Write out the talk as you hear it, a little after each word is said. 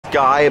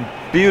sky,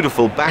 a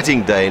beautiful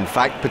batting day in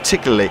fact,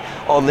 particularly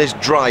on this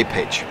dry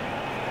pitch.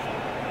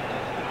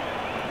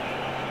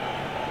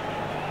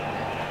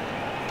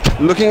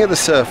 Looking at the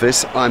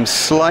surface, I'm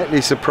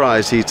slightly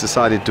surprised he's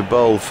decided to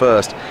bowl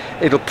first.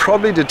 It'll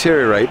probably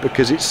deteriorate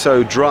because it's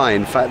so dry.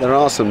 In fact, there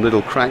are some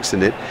little cracks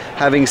in it.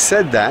 Having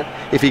said that,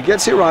 if he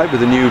gets it right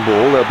with a new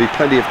ball, there'll be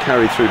plenty of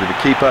carry through to the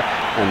keeper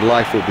and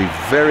life will be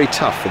very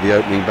tough for the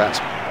opening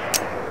batsman.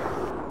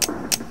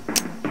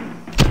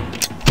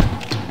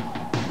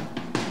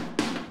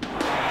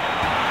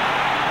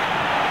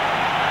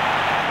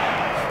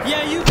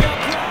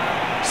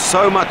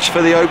 So much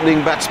for the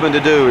opening batsman to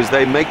do as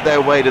they make their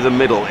way to the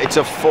middle. It's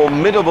a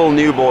formidable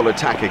new ball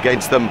attack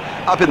against them.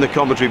 Up in the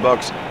commentary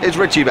box is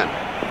Richie Ben.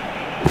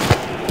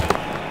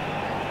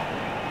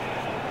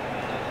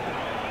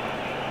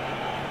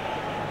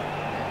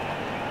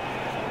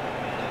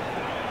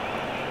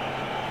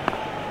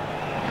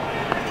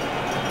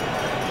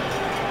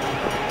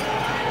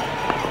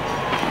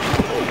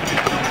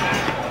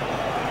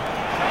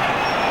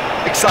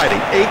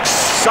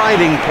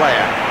 Exciting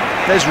player.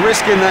 There's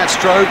risk in that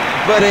stroke,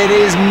 but it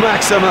is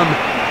maximum.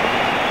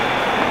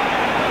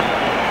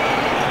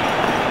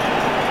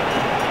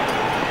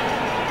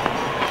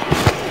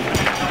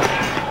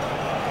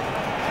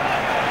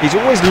 He's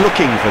always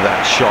looking for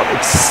that shot.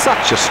 It's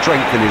such a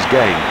strength in his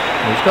game.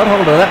 He's got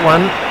hold of that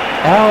one,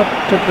 out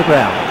to the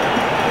ground.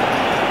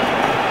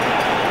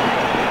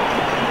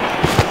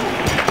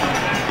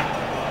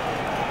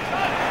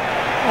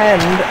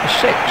 And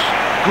 6.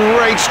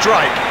 Great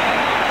strike.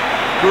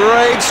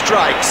 Great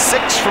strike.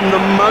 6 from the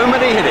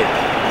moment he hit it.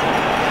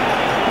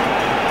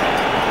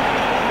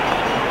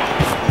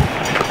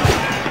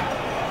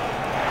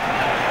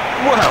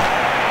 Well,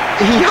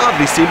 he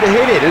hardly seemed to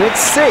hit it, and it's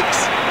 6.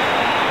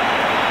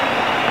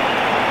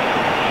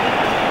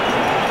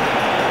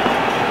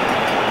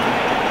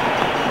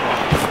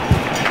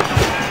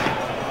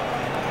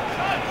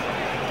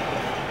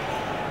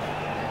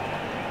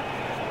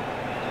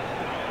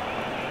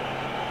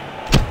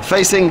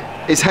 Facing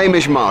is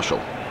Hamish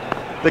Marshall.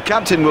 The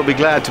captain will be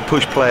glad to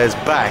push players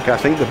back. I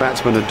think the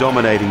batsmen are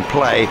dominating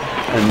play,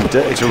 and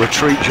it's a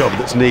retreat job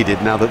that's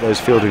needed now that those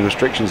fielding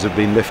restrictions have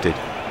been lifted.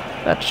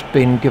 That's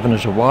been given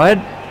as a wide.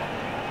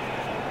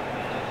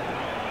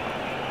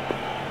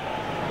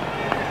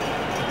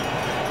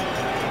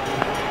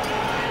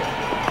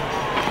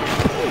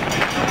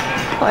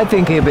 I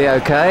think he'll be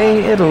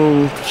okay.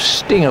 It'll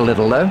sting a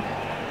little though.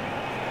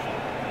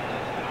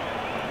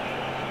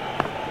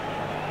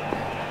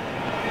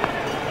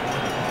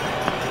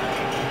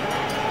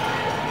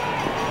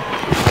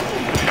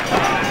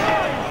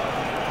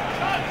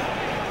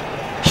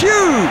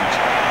 Huge!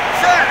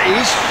 That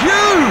is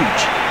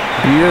huge!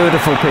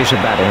 Beautiful piece of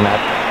batting, that.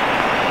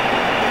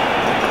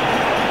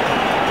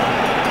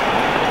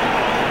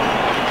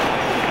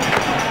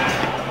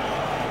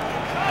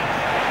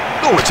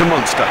 Oh, it's a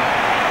monster.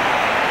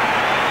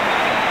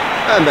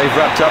 And they've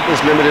wrapped up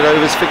this limited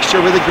overs fixture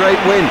with a great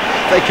win.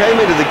 They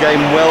came into the game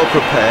well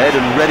prepared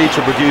and ready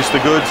to produce the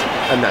goods,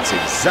 and that's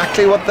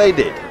exactly what they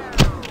did.